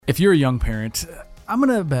If you're a young parent, I'm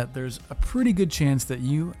going to bet there's a pretty good chance that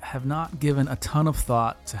you have not given a ton of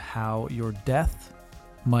thought to how your death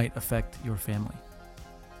might affect your family.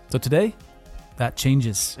 So today, that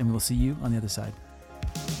changes, and we'll see you on the other side.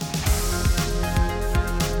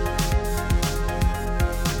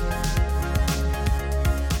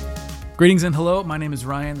 Greetings and hello. My name is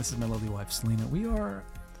Ryan. This is my lovely wife, Selena. We are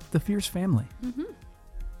the Fierce Family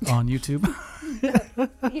on YouTube.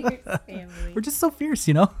 Fierce Family. We're just so fierce,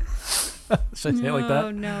 you know? Should I say it like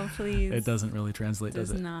that? No, please. It doesn't really translate, does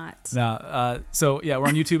it? Does not. Now, so yeah, we're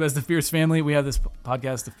on YouTube as the Fierce Family. We have this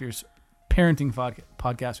podcast, the Fierce Parenting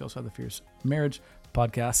Podcast. We also have the Fierce Marriage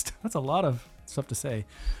Podcast. That's a lot of stuff to say.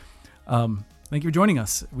 Thank you for joining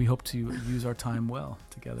us. We hope to use our time well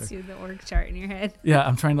together. Do the org chart in your head. Yeah,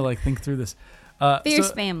 I'm trying to think through this.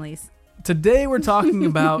 Fierce families. Today we're talking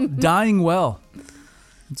about dying well.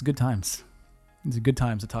 It's good times. It's good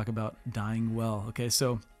times to talk about dying well. Okay,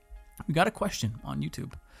 so we got a question on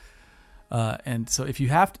YouTube, and so if you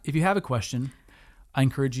have a question, I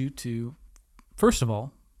encourage you to first of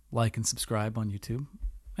all like and subscribe on YouTube,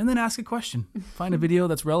 and then ask a question. Find a video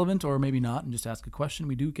that's relevant or maybe not, and just ask a question.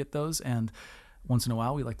 We do get those, and once in a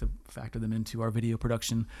while we like to factor them into our video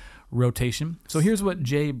production rotation. So here's what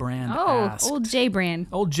Jay Brand asked. Old Jay Brand.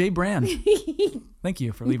 Old Jay Brand. Thank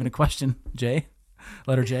you for leaving a question, Jay.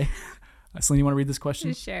 Letter J. Selena, you want to read this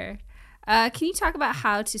question? Sure. Can you talk about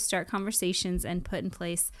how to start conversations and put in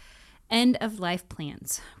place end-of-life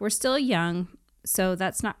plans? We're still young, so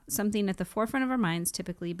that's not something at the forefront of our minds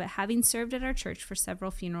typically, but having served at our church for several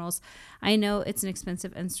funerals, I know it's an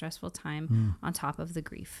expensive and stressful time on top of the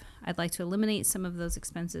grief. I'd like to eliminate some of those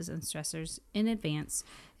expenses and stressors in advance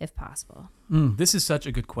if possible. This is such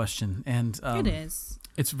a good question. And it is.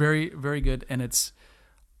 It's very, very good. And it's,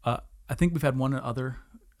 I think we've had one other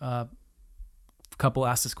couple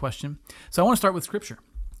ask this question. So I want to start with scripture.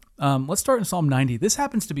 Let's start in Psalm 90. This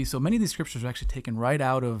happens to be, so many of these scriptures are actually taken right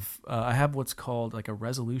out of, I have what's called like a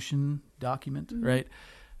resolution document, right?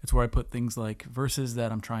 It's where I put things like verses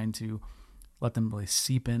that I'm trying to let them really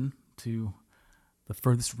seep in to the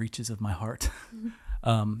furthest reaches of my heart.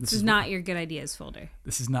 This is not your good ideas folder.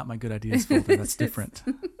 This is not my good ideas folder. That's different.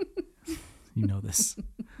 You know this.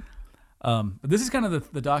 But this is kind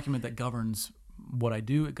of the document that governs what I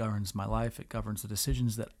do. It governs my life. It governs the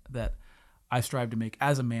decisions that I strive to make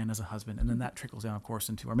as a man, as a husband. And then that trickles down, of course,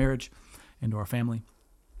 into our marriage, into our family.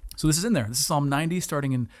 So this is in there. This is Psalm 90,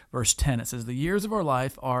 starting in verse 10. It says, "The years of our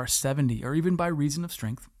life are 70, or even by reason of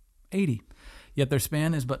strength, 80. Yet their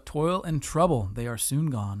span is but toil and trouble. They are soon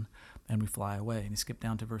gone, and we fly away." And you skip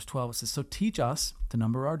down to verse 12. It says, "So teach us to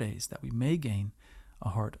number our days, that we may gain a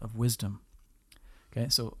heart of wisdom." Okay,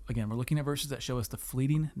 so again, we're looking at verses that show us the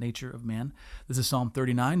fleeting nature of man. This is Psalm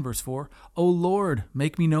 39, verse 4. "O Lord,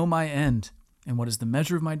 make me know my end, and what is the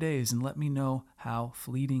measure of my days, and let me know how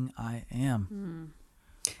fleeting I am."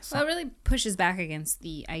 Well, it really pushes back against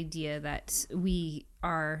the idea that we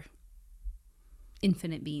are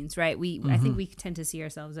infinite beings, right? I think we tend to see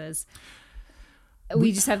ourselves as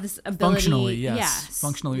we just have this ability. Functionally, yes.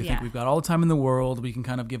 Functionally, we think we've got all the time in the world. We can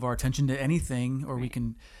kind of give our attention to anything, or we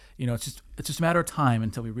can, it's just a matter of time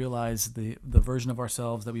until we realize the version of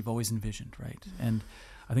ourselves that we've always envisioned, right? And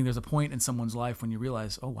I think there's a point in someone's life when you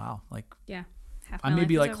realize, oh wow, I may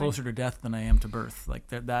be closer to death than I am to birth. Like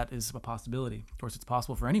that is a possibility. Of course, it's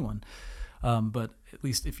possible for anyone, but at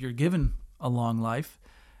least if you're given a long life,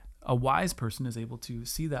 a wise person is able to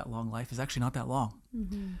see that long life is actually not that long.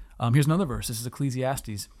 Here's another verse. This is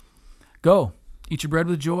Ecclesiastes. "Go, eat your bread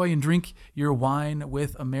with joy and drink your wine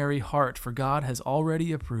with a merry heart, for God has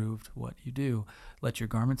already approved what you do. Let your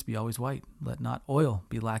garments be always white. Let not oil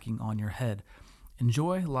be lacking on your head.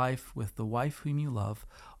 Enjoy life with the wife whom you love,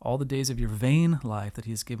 all the days of your vain life that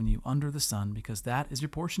he has given you under the sun, because that is your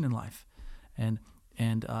portion in life. And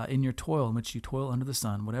in your toil in which you toil under the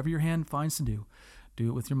sun, whatever your hand finds to do, do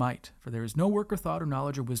it with your might. For there is no work or thought or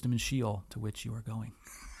knowledge or wisdom in Sheol to which you are going."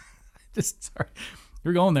 Sorry.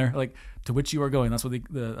 You're going there, to which you are going.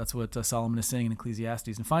 That's what Solomon is saying in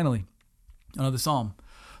Ecclesiastes. And finally, another psalm,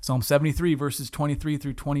 Psalm 73, verses 23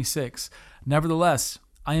 through 26. "Nevertheless,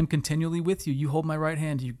 I am continually with you. You hold my right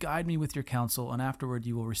hand. You guide me with your counsel, and afterward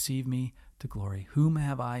you will receive me to glory. Whom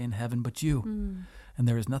have I in heaven but you? And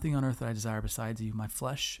there is nothing on earth that I desire besides you. My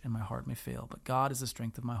flesh and my heart may fail, but God is the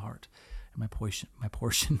strength of my heart and my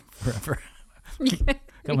portion forever."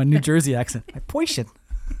 Got my New Jersey accent. My portion.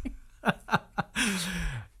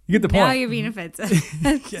 You get the point. Now you're being offensive.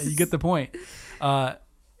 Yeah, you get the point.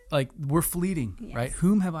 We're fleeting, right?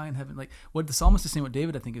 Whom have I in heaven? What the psalmist is saying, what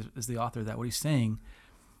David, I think, is the author of that. What he's saying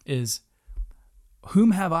is,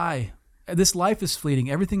 whom have I this life is fleeting.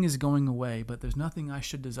 Everything is going away, but there's nothing I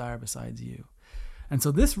should desire besides you. And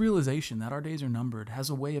so this realization that our days are numbered has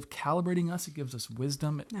a way of calibrating us. It gives us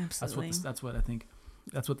wisdom. Absolutely. That's what I think.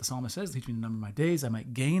 That's what the psalmist says. Teach me to number my days. I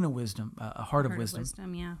might gain a heart of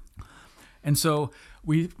wisdom. Yeah. And so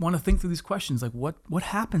we want to think through these questions, like what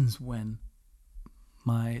happens when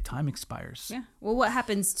my time expires? Yeah. Well, what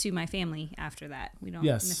happens to my family after that? We don't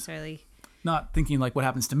necessarily. Not thinking like what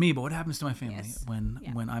happens to me, but what happens to my family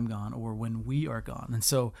when I'm gone or when we are gone. And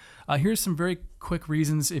so here's some very quick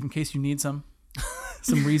reasons, in case you need some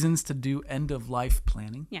reasons to do end of life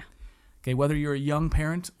planning. Yeah. Okay. Whether you're a young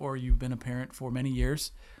parent or you've been a parent for many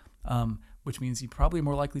years, which means you probably are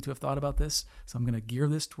more likely to have thought about this. So I'm going to gear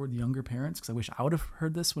this toward the younger parents because I wish I would have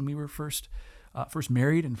heard this when we were first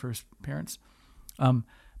married and first parents.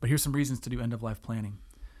 But here's some reasons to do end of life planning.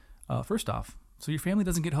 First off, so your family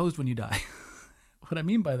doesn't get hosed when you die. What I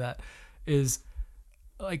mean by that is,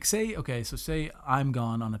 like, say I'm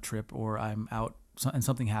gone on a trip or I'm out and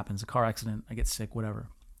something happens, a car accident, I get sick, whatever.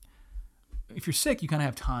 If you're sick, you kind of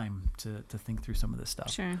have time to think through some of this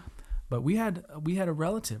stuff. Sure. But we had a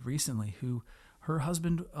relative recently who her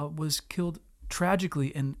husband was killed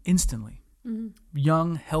tragically and instantly. Mm-hmm.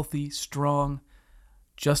 Young, healthy, strong,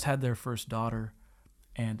 just had their first daughter,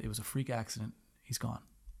 and it was a freak accident. He's gone.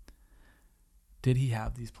 Did he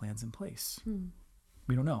have these plans in place?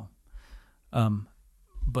 We don't know.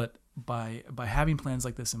 But by having plans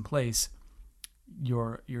like this in place,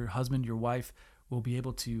 your husband, your wife will be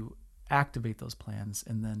able to activate those plans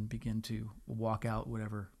and then begin to walk out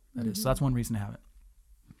whatever that is. So that's one reason to have it.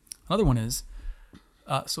 Another one is,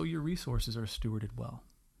 so your resources are stewarded well.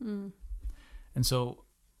 And so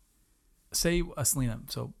say Selena,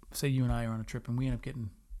 say you and I are on a trip and we end up getting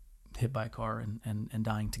hit by a car and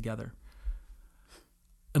dying together.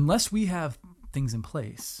 Unless we have things in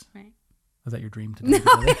place. Right. Was that your dream today? No,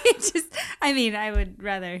 I would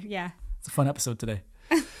rather, yeah. It's a fun episode today.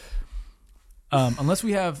 Unless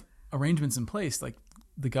we have arrangements in place, like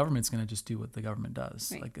the government's going to just do what the government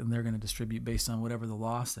does. Right. And they're going to distribute based on whatever the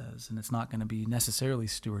law says, and it's not going to be necessarily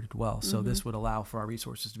stewarded well. So this would allow for our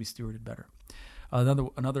resources to be stewarded better.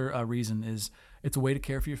 Another reason is it's a way to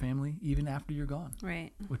care for your family even after you're gone.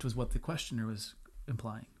 Right. Which was what the questioner was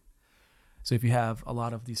implying. So if you have a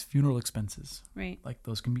lot of these funeral expenses, right, like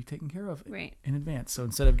those can be taken care of in advance. So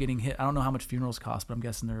instead of getting hit, I don't know how much funerals cost, but I'm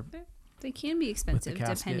guessing they can be expensive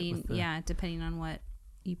depending on what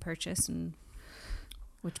you purchase and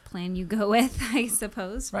which plan you go with, I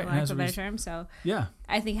suppose, for lack of a better term. So yeah,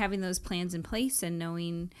 I think having those plans in place and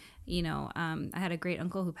knowing, I had a great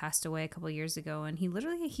uncle who passed away a couple of years ago, and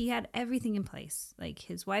he had everything in place. Like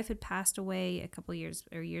his wife had passed away a couple of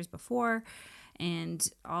years before. And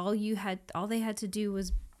all they had to do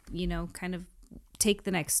was, kind of take the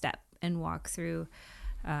next step and walk through,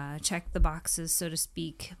 check the boxes, so to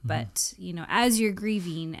speak. Mm-hmm. But, as you're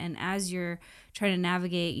grieving and as you're trying to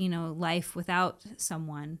navigate, life without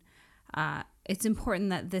someone, it's important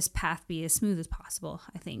that this path be as smooth as possible,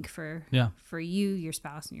 I think, for you, your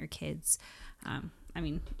spouse, and your kids.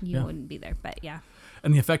 You wouldn't be there, but yeah.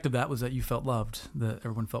 And the effect of that was that you felt loved, that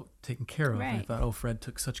everyone felt taken care of. Right. And I thought, Fred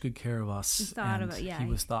took such good care of us. He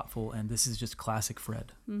was thoughtful, and this is just classic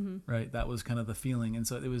Fred, right? That was kind of the feeling. And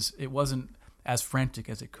so it wasn't as frantic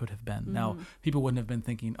as it could have been. Mm-hmm. Now, people wouldn't have been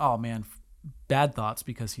thinking, oh man, bad thoughts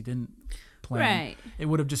because he didn't plan. Right. It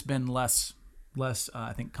would have just been less,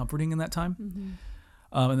 I think, comforting in that time.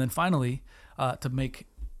 Mm-hmm. And then finally, to make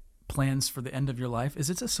plans for the end of your life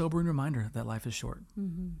it's a sobering reminder that life is short.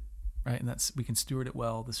 Mm-hmm. Right. And we can steward it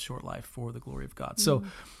well, this short life, for the glory of God. Mm-hmm. So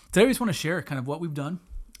today we just want to share kind of what we've done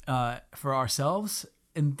for ourselves.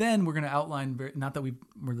 And then we're going to outline, not that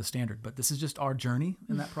we're the standard, but this is just our journey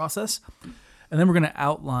in that process. And then we're going to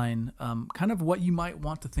outline kind of what you might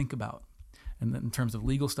want to think about and in terms of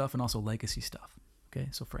legal stuff and also legacy stuff. Okay.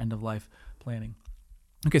 So for end of life planning.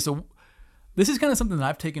 Okay. So this is kind of something that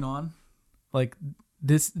I've taken on. Like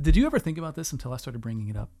this, did you ever think about this until I started bringing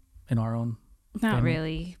it up in our own Not family?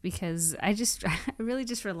 Really, because I really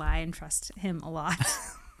just rely and trust him a lot.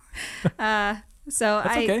 So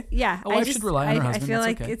that's okay. Yeah. A wife should rely on her husband. I feel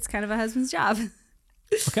like it's kind of a husband's job.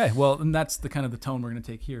 Okay. Well, and that's the kind of the tone we're going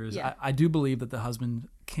to take here is I do believe that the husband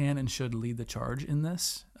can and should lead the charge in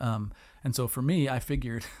this. And so for me, I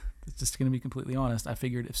figured, just going to be completely honest, I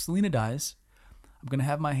figured if Selena dies, I'm going to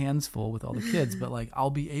have my hands full with all the kids, but like I'll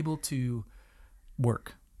be able to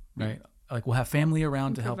work, right? Like we'll have family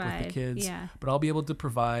around to help with the kids, but I'll be able to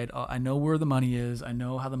provide. I know where the money is. I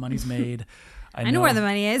know how the money's made. I know where the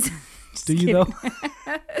money is. Do you though?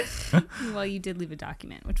 Well, you did leave a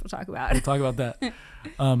document, which we'll talk about. We'll talk about that.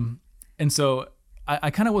 And so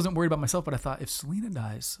I kind of wasn't worried about myself, but I thought if Selena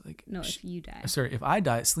dies, like, No, if you die. sorry, if I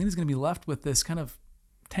die, Selena's going to be left with this kind of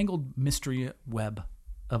tangled mystery web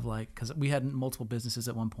of like, because we had multiple businesses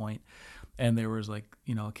at one point, and there was like,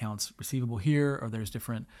 accounts receivable here, or there's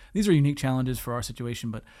different, these are unique challenges for our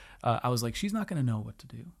situation, but I was like, she's not going to know what to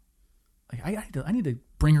do. Like, I need to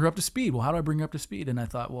bring her up to speed. Well, how do I bring her up to speed? And I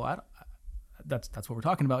thought, well, that's what we're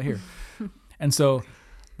talking about here. And so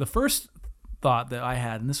the first thought that I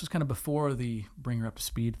had, and this was kind of before the bring her up to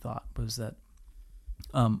speed thought, was that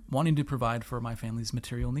wanting to provide for my family's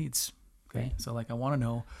material needs. Okay. Right. So like, I want to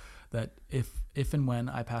know that if and when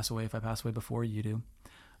I pass away, if I pass away before you do,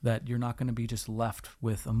 that you're not going to be just left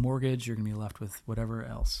with a mortgage. You're going to be left with whatever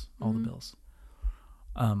else, all the bills.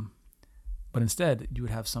 But instead you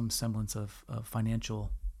would have some semblance of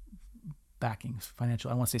financial backings, I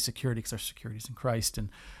don't want to say security, because our security is in Christ, and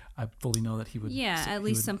I fully know that he would. Yeah, at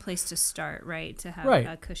least some place to start, right? To have Right.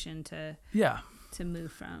 a cushion to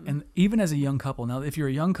move from. And even as a young couple, now if you're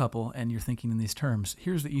a young couple and you're thinking in these terms,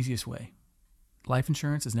 here's the easiest way. Life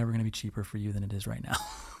insurance is never going to be cheaper for you than it is right now.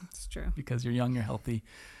 It's true. Because you're young, you're healthy,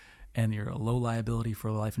 and you're a low liability for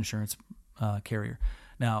a life insurance carrier.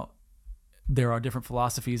 Now, there are different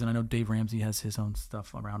philosophies, and I know Dave Ramsey has his own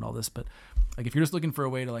stuff around all this, but like, if you're just looking for a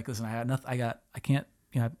way to like, listen, I can't,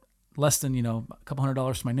 less than, a couple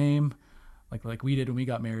 $100 to my name, like we did when we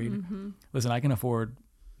got married. Mm-hmm. Listen, I can afford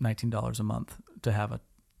 $19 a month to have a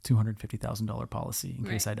 $250,000 policy in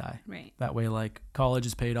case I die. Right. That way, like, college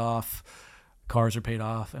is paid off, cars are paid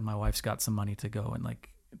off, and my wife's got some money to go and like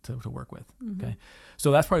to work with. Mm-hmm. Okay.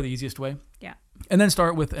 So that's probably the easiest way. Yeah. And then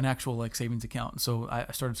start with an actual like savings account. So I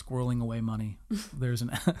started squirreling away money. There's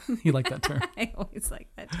you like that term? I always like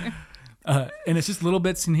that term. And it's just little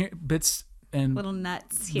bits in here, and Little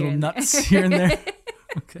nuts here little and nuts there. here and there.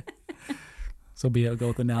 Okay. So I'll go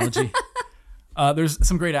with analogy. There's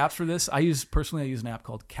some great apps for this. I use an app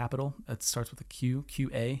called Capital. It starts with a Q,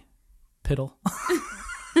 QA, Piddle.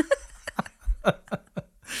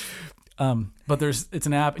 But it's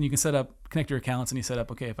an app, and you can connect your accounts, and you set up,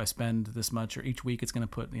 okay, if I spend this much, or each week it's going to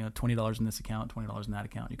put $20 in this account, $20 in that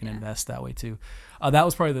account. You can invest that way too. That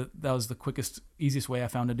was probably the quickest, easiest way I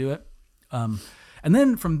found to do it. And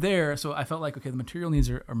then from there, so I felt like, okay, the material needs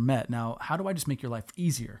are met. Now, how do I just make your life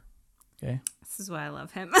easier? Okay. This is why I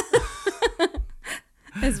love him.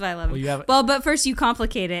 This is why I love him. Well, but first you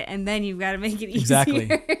complicate it, and then you've got to make it easier.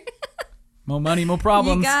 Exactly. More money, more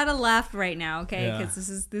problems. You gotta laugh right now, okay? Yeah.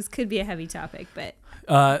 Because this could be a heavy topic, but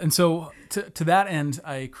and so to that end,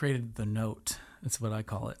 I created the Note. That's what I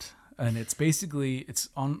call it, and it's basically it's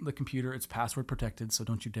on the computer. It's password protected, so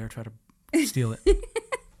don't you dare try to steal it.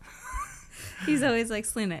 he's always like,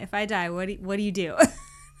 Selena, if I die, what do you do?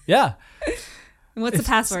 Yeah. And what's the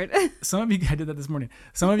password? Some of you, I did that this morning.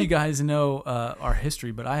 Some of you guys know our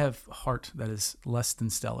history, but I have a heart that is less than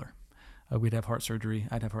stellar. We'd have heart surgery.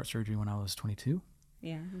 I'd have heart surgery when I was 22.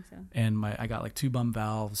 Yeah, I think so. And I got like 2 bum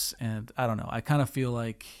valves, and I don't know. I kind of feel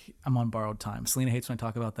like I'm on borrowed time. Selena hates when I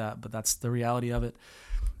talk about that, but that's the reality of it.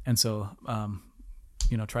 And so,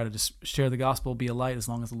 try to just share the gospel, be a light as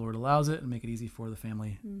long as the Lord allows it, and make it easy for the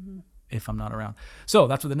family if I'm not around. So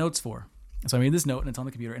that's what the Note's for. So I made this note, and it's on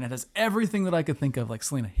the computer, and it has everything that I could think of. Like,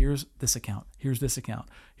 Selena, here's this account. Here's this account.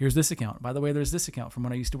 Here's this account. By the way, there's this account from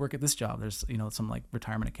when I used to work at this job. There's, some like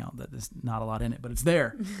retirement account that there's not a lot in it, but it's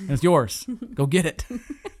there, and it's yours. Go get it.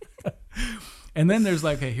 And then there's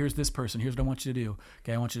like, hey, here's this person. Here's what I want you to do.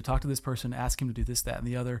 Okay, I want you to talk to this person, ask him to do this, that, and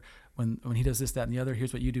the other. When he does this, that, and the other,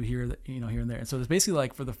 here's what you do here, here and there. And so it's basically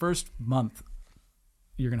like for the first month,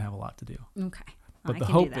 you're gonna have a lot to do. Okay. But the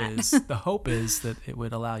hope is that it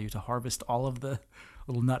would allow you to harvest all of the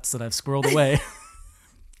little nuts that I've squirreled away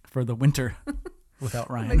for the winter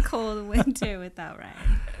without Ryan. The cold winter without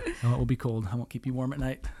Ryan. No, it will be cold. I won't keep you warm at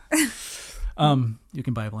night. You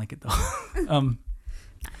can buy a blanket though.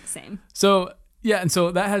 Same. So yeah, and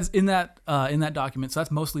so that has in that document. So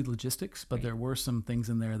that's mostly logistics, but there were some things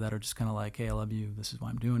in there that are just kind of like, hey, I love you. This is why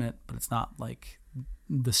I'm doing it. But it's not like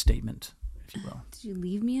the statement, if you will. Did you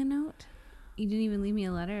leave me a note? You didn't even leave me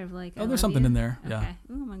a letter of like, there's something in there. Okay. Yeah.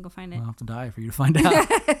 Ooh, I'm going to go find it. I'll have to die for you to find out.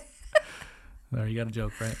 There, you got a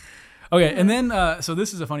joke, right? Okay. And then, so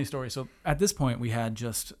this is a funny story. So at this point we had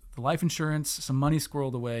just the life insurance, some money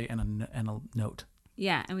squirreled away, and a note.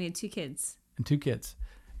 Yeah. And we had 2 kids. And 2 kids.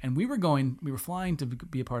 And we were flying to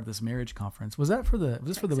be a part of this marriage conference. Was this for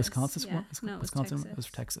the Wisconsin? Yeah. No, it was Wisconsin. Texas. It was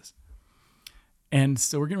Texas. And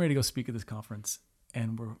so we're getting ready to go speak at this conference,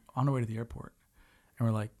 and we're on our way to the airport, and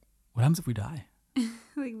we're like, what happens if we die?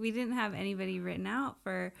 Like, we didn't have anybody written out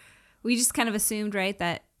we just kind of assumed, right,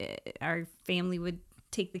 that our family would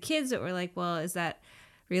take the kids, but we're like, well, is that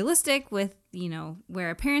realistic with, where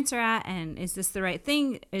our parents are at, and is this the right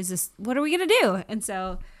thing? What are we going to do? And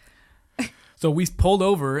so we pulled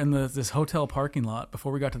over in this hotel parking lot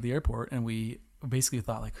before we got to the airport, and we basically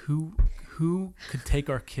thought, like, who could take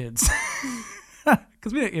our kids?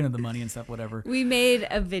 Because we didn't, the money and stuff, whatever. We made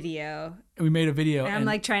a video. And I'm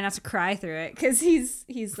like trying not to cry through it, because he's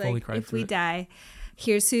like, if we die,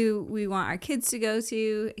 here's who we want our kids to go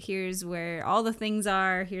to. Here's where all the things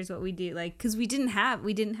are. Here's what we do. Like, because we didn't have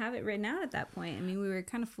it written out at that point. I mean, we were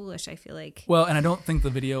kind of foolish, I feel like. Well, and I don't think the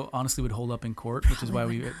video honestly would hold up in court, which is why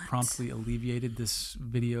we promptly alleviated this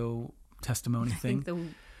video testimony thing.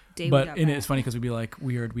 But it's funny because we'd be like,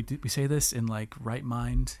 weird. We say this in like right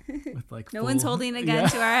mind with like no one's holding a gun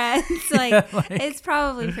to our heads. Like, it's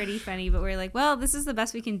probably pretty funny, but we're like, well, this is the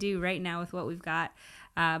best we can do right now with what we've got.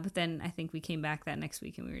 But then I think we came back that next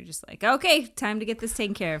week and we were just like, okay, time to get this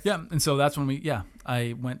taken care of. Yeah, and so that's when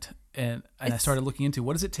I went and I started looking into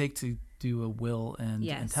what does it take to do a will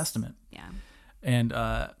and testament. Yeah, and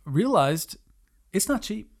realized it's not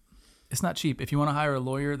cheap. It's not cheap. If you want to hire a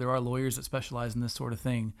lawyer, there are lawyers that specialize in this sort of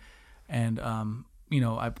thing. And, I'm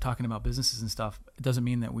talking about businesses and stuff. It doesn't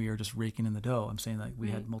mean that we are just raking in the dough. I'm saying like we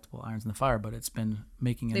had multiple irons in the fire, but it's been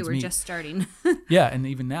making ends meet. They were just starting. Yeah. And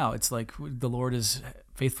even now it's like the Lord is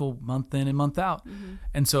faithful month in and month out. Mm-hmm.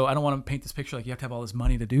 And so I don't want to paint this picture like you have to have all this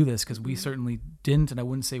money to do this, because we certainly didn't. And I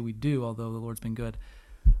wouldn't say we do, although the Lord's been good.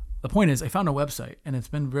 The point is I found a website and it's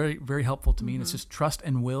been very, very helpful to me. And it's just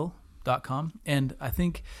trustandwill.com. And I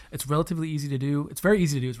think it's relatively easy to do. It's very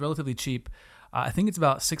easy to do. It's relatively cheap. I think it's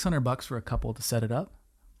about $600 for a couple to set it up.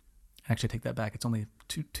 Actually, I take that back. It's only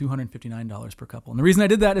 $259 per couple. And the reason I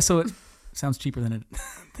did that is so it sounds cheaper than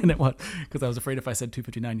it was, because I was afraid if I said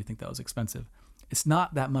 $259, you think that was expensive. It's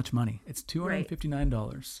not that much money. It's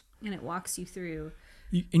 $259. And it walks you through.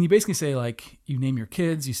 And you basically say, like, you name your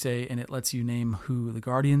kids, and it lets you name who the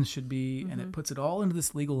guardians should be, and it puts it all into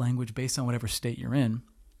this legal language based on whatever state you're in.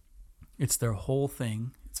 It's their whole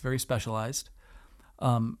thing. It's very specialized.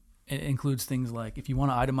 It includes things like if you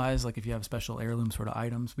want to itemize, like if you have special heirloom sort of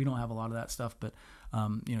items. We don't have a lot of that stuff, but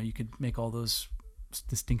you could make all those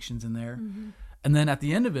distinctions in there. And then at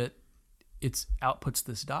the end of it, it outputs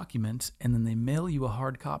this document, and then they mail you a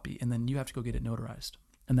hard copy, and then you have to go get it notarized,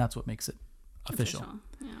 and that's what makes it official.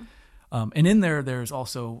 Yeah. And in there's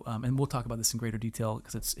also, and we'll talk about this in greater detail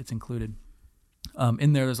because it's included.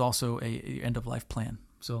 In there's also a end of life plan.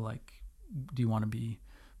 So like, do you want to be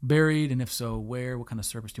buried, and if so, where? What kind of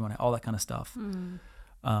service do you want? All that kind of stuff.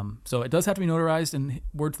 So it does have to be notarized, and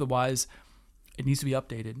word to the wise, it needs to be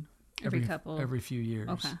updated every few years.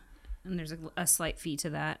 Okay, and there's a slight fee to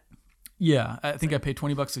that. Yeah, I think I pay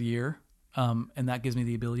 $20 a year, and that gives me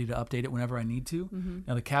the ability to update it whenever I need to.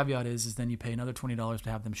 Now the caveat is then you pay another $20 to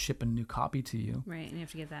have them ship a new copy to you. Right, and you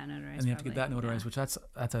have to get that notarized. And you have to get that notarized, which that's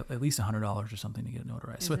at least $100 or something to get it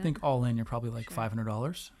notarized. So I think all in, you're probably like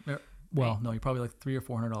 $500. Well, no, you're probably like $300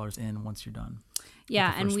 or $400 in once you're done.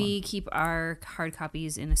 Yeah, and we keep our hard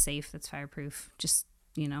copies in a safe that's fireproof, just,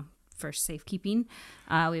 for safekeeping.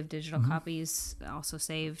 We have digital copies also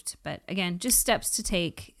saved. But again, just steps to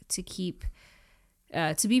take to keep,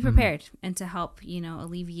 to be prepared and to help,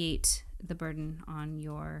 alleviate the burden on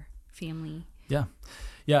your family. Yeah.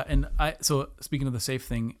 Yeah. And so speaking of the safe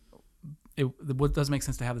thing, it does make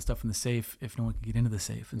sense to have the stuff in the safe if no one can get into the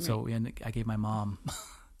safe. And so I gave my mom...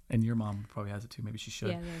 And your mom probably has it too. Maybe she should.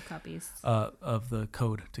 Yeah, there are copies of the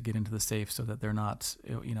code to get into the safe, so that they're not,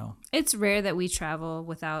 It's rare that we travel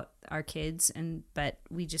without our kids, but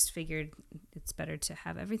we just figured it's better to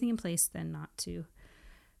have everything in place than not to.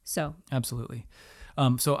 So absolutely.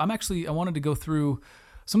 So I wanted to go through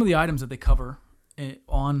some of the items that they cover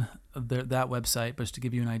on that website, but just to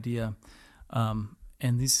give you an idea.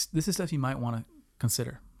 And this is stuff you might want to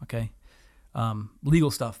consider. Okay,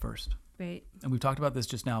 legal stuff first. Right. And we've talked about this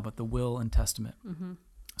just now, but the will and testament.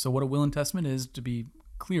 So what a will and testament is, to be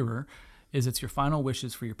clearer, is it's your final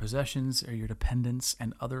wishes for your possessions or your dependents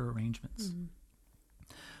and other arrangements.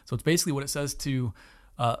 So it's basically what it says to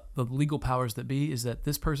the legal powers that be, is that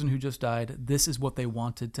this person who just died, this is what they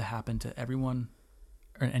wanted to happen to everyone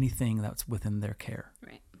or anything that's within their care.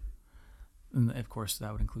 Right. And of course,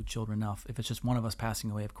 that would include children. Now, if it's just one of us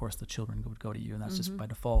passing away, of course, the children would go to you, and that's just by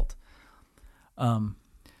default.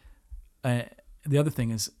 The other thing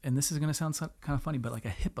is, and this is going to sound kind of funny, but like a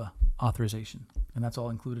HIPAA authorization, and that's all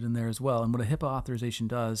included in there as well. And what a HIPAA authorization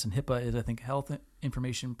does, and HIPAA is, I think, Health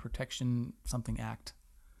Information Protection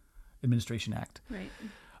Administration Act. Right.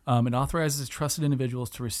 It authorizes trusted individuals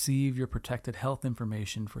to receive your protected health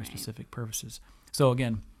information for specific purposes. So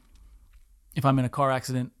again, if I'm in a car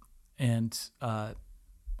accident and I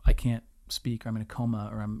can't speak, or I'm in a coma,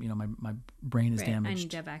 or I'm, my brain is Right. damaged. I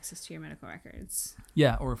need to have access to your medical records.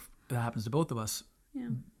 Yeah, or if that happens to both of us, Yeah.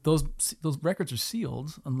 those records are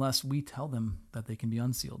sealed unless we tell them that they can be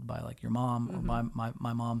unsealed by like your mom or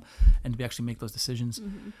my mom, and to actually make those decisions,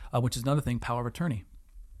 which is another thing, power of attorney.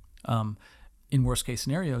 In worst case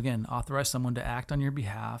scenario, again, authorize someone to act on your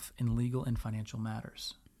behalf in legal and financial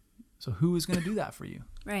matters. So who is going to do that for you?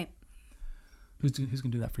 Right. Who's going to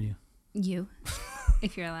do that for you? You,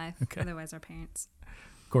 if you're alive. Okay. Otherwise, our parents.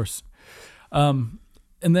 Of course. And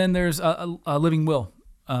then there's a living will.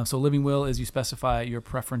 So living will is you specify your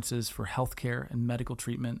preferences for healthcare and medical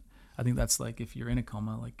treatment. I think that's like if you're in a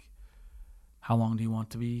coma, like how long do you want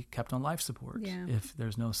to be kept on life support? Yeah. If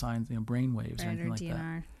there's no signs, brain waves or Right, anything or like that.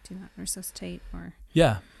 DNR, do not resuscitate, or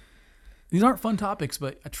Yeah. These aren't fun topics,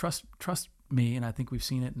 but I trust me, and I think we've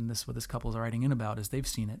seen it, and this what this couple's writing in about is they've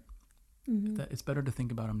seen it. That it's better to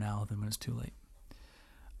think about them now than when it's too late.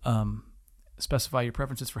 Specify your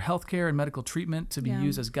preferences for healthcare and medical treatment to be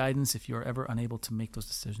used as guidance if you are ever unable to make those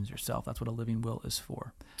decisions yourself. That's what a living will is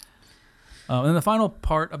for. And then the final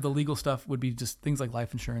part of the legal stuff would be just things like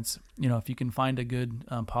life insurance. If you can find a good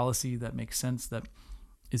policy that makes sense, that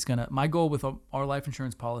is going to, my goal with our life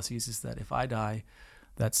insurance policies is that if I die,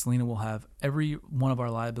 that Selena will have every one of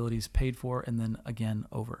our liabilities paid for and then again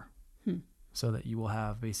over. So that you will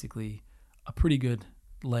have basically a pretty good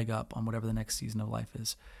leg up on whatever the next season of life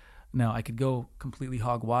is. Now, I could go completely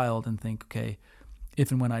hog wild and think, okay,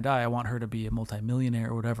 if and when I die, I want her to be a multimillionaire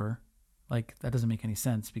or whatever. Like, that doesn't make any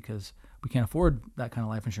sense because we can't afford that kind of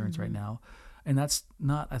life insurance right now. And that's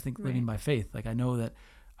not, I think, living by faith. Like, I know that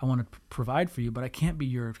I want to provide for you, but I can't be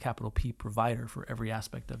your capital P provider for every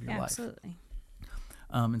aspect of your life. Absolutely.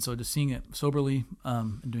 And so just seeing it soberly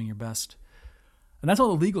and doing your best. And that's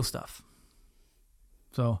all the legal stuff.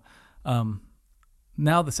 So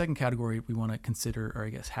now the second category we want to consider, or I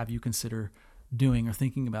guess have you consider doing or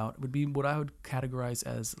thinking about, would be what I would categorize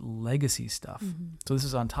as legacy stuff. So this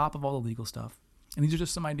is on top of all the legal stuff. And these are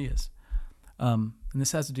just some ideas. And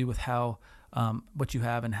this has to do with how, what you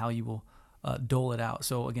have and how you will dole it out.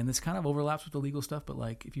 So again, this kind of overlaps with the legal stuff, but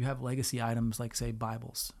like if you have legacy items, like say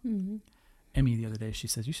Bibles. Emmy the other day, she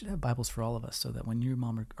says, you should have Bibles for all of us so that when your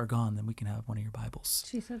mom are gone, then we can have one of your Bibles.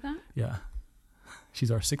 She said that? Yeah.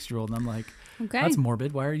 She's our 6-year-old, and I'm like, okay, that's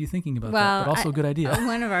morbid. Why are you thinking about that? But also a good idea.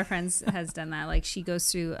 One of our friends has done that. Like she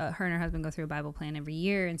goes through, her and her husband go through a Bible plan every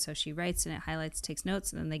year, and so she writes and it highlights, takes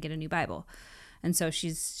notes, and then they get a new Bible. And so she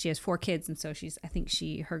has 4 kids, and so I think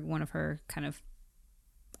one of her kind of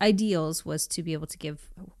ideals was to be able to give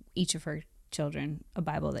each of her children a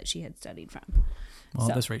Bible that she had studied from. Well,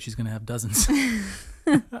 at this rate, she's going to have dozens.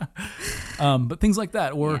 But things like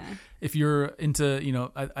that. Or if you're into,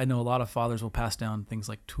 I know a lot of fathers will pass down things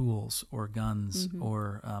like tools or guns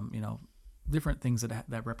or, different things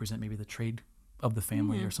that represent maybe the trade of the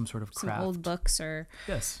family or some sort of craft. Some old books or,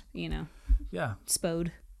 Yeah.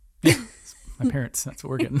 Spode. My parents, that's what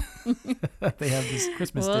we're getting. They have these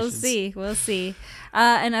Christmas dishes. We'll see.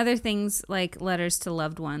 And other things like letters to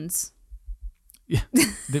loved ones. Yeah.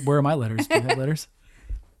 Where are my letters? Do you have letters?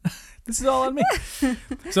 This is all on me.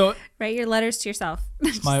 So write your letters to yourself.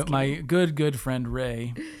 my good friend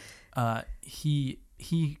Ray, he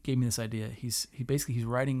gave me this idea. He's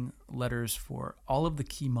writing letters for all of the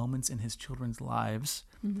key moments in his children's lives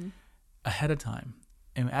ahead of time.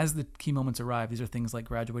 And as the key moments arrive, these are things like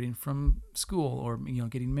graduating from school or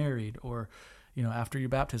getting married or after your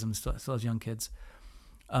baptism, still as young kids.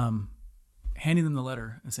 Handing them the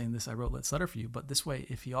letter and saying, I wrote this letter for you. But this way,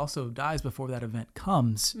 if he also dies before that event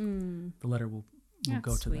comes, the letter will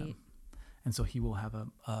go to them. And so he will have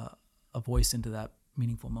a voice into that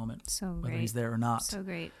meaningful moment, whether he's there or not. So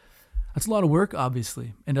great. That's a lot of work,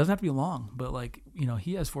 obviously. And it doesn't have to be long. But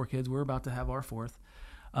he has 4 kids. We're about to have our 4th.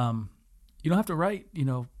 You don't have to write,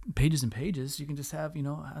 pages and pages. You can just have,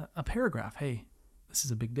 a paragraph. Hey, this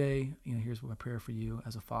is a big day. Here's my prayer for you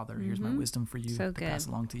as a father. Here's my wisdom for you to pass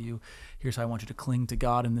along to you. Here's how I want you to cling to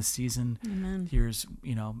God in this season. Amen. Here's,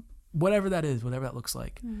 whatever that is, whatever that looks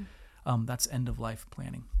like. That's end of life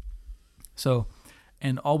planning. So,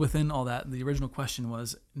 and all within all that, the original question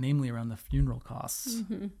was namely around the funeral costs.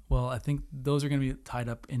 Well, I think those are going to be tied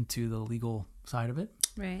up into the legal side of it.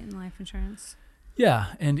 Right, and life insurance. Yeah,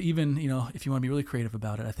 and even, if you want to be really creative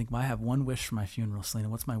about it, I think I have one wish for my funeral. Selena,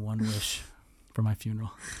 what's my one wish for my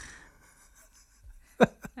funeral?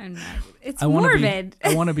 It's morbid.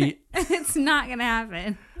 I want to be. It's not going to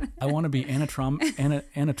happen. I want to be anatomically.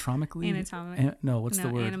 What's the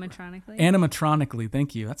word? Animatronically. Animatronically.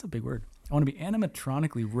 Thank you. That's a big word. I want to be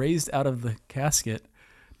animatronically raised out of the casket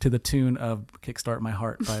to the tune of "Kickstart My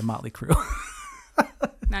Heart" by Motley Crue.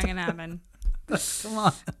 Not going to happen. Come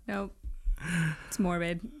on. Nope. It's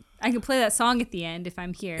morbid. I could play that song at the end if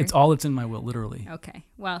I'm here. It's all that's in my will, literally. Okay.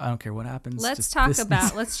 Well, I don't care what happens. Let's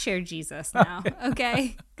let's share Jesus now,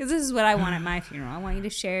 okay? Because this is what I want at my funeral. I want you to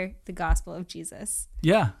share the gospel of Jesus.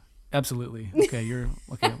 Yeah, absolutely. Okay,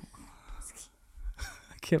 okay.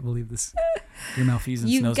 I can't believe this. Your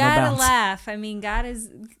malfeasance knows no bounds. You gotta laugh. I mean, God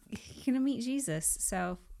is gonna meet Jesus,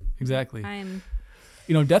 so. Exactly.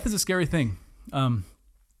 Death is a scary thing.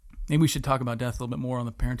 Maybe we should talk about death a little bit more on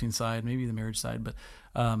the parenting side, maybe the marriage side, but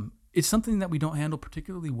it's something that we don't handle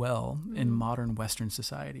particularly well in modern Western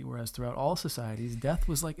society, whereas throughout all societies, death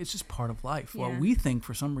was like, it's just part of life. Yeah. Well, we think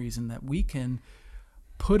for some reason that we can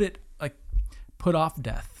put off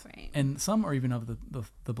death. Right. And some are even of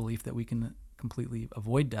the belief that we can completely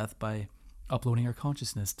avoid death by uploading our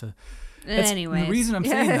consciousness to... Anyway, the reason I'm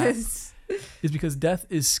saying that is because death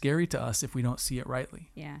is scary to us if we don't see it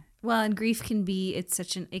rightly. Yeah. Well, and grief can be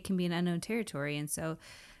it can be an unknown territory, and so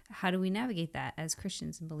how do we navigate that as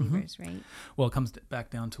Christians and believers, right? Well, it comes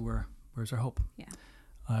back down to where's our hope? Yeah.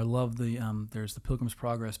 I love there's the Pilgrim's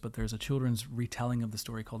Progress, but there's a children's retelling of the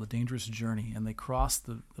story called The Dangerous Journey, and they cross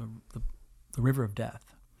the river of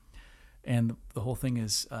death. And the whole thing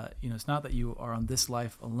is, it's not that you are on this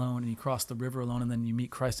life alone and you cross the river alone and then you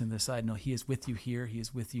meet Christ on the other side. No, He is with you here. He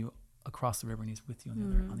is with you across the river, and He's with you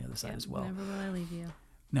on the other side as well. Never will I leave you.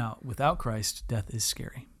 Now, without Christ, death is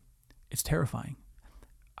scary. It's terrifying.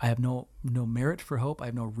 I have no merit for hope. I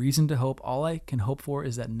have no reason to hope. All I can hope for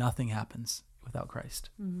is that nothing happens without Christ.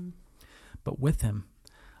 Mm-hmm. But with Him,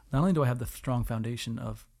 not only do I have the strong foundation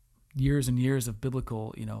of years and years of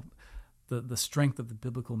biblical, the strength of the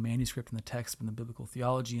biblical manuscript and the text and the biblical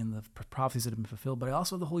theology and the prophecies that have been fulfilled, but I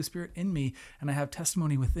also have the Holy Spirit in me, and I have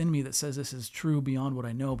testimony within me that says this is true beyond what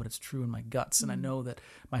I know, but it's true in my guts, mm-hmm. and I know that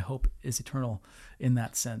my hope is eternal in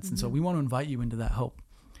that sense. Mm-hmm. And so we want to invite you into that hope.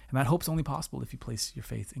 And that hope's only possible if you place your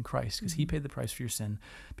faith in Christ, because He paid the price for your sin,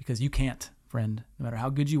 because you can't, friend, no matter how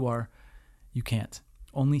good you are, you can't.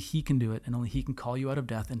 Only He can do it, and only He can call you out of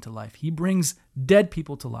death into life. He brings dead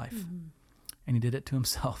people to life, and He did it to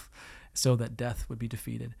Himself so that death would be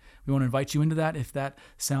defeated. We want to invite you into that. If that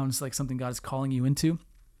sounds like something God is calling you into,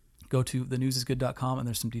 go to thenewsisgood.com, and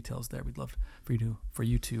there's some details there. We'd love for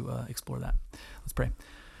you to explore that. Let's pray.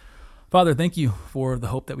 Father, thank you for the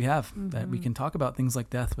hope that we have, that we can talk about things like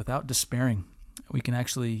death without despairing. We can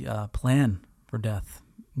actually plan for death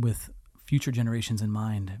with future generations in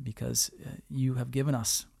mind, because you have given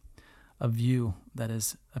us a view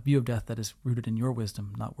of death that is rooted in your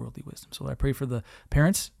wisdom, not worldly wisdom. So I pray for the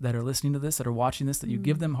parents that are listening to this, that are watching this, that you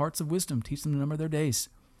give them hearts of wisdom, teach them the number of their days.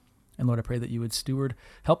 And Lord, I pray that you would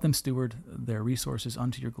help them steward their resources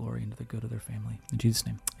unto your glory and to the good of their family. In Jesus'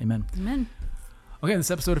 name, amen. Amen. Okay,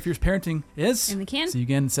 this episode of Fierce Parenting is in the can. See you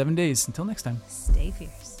again in 7 days. Until next time. Stay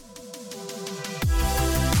fierce.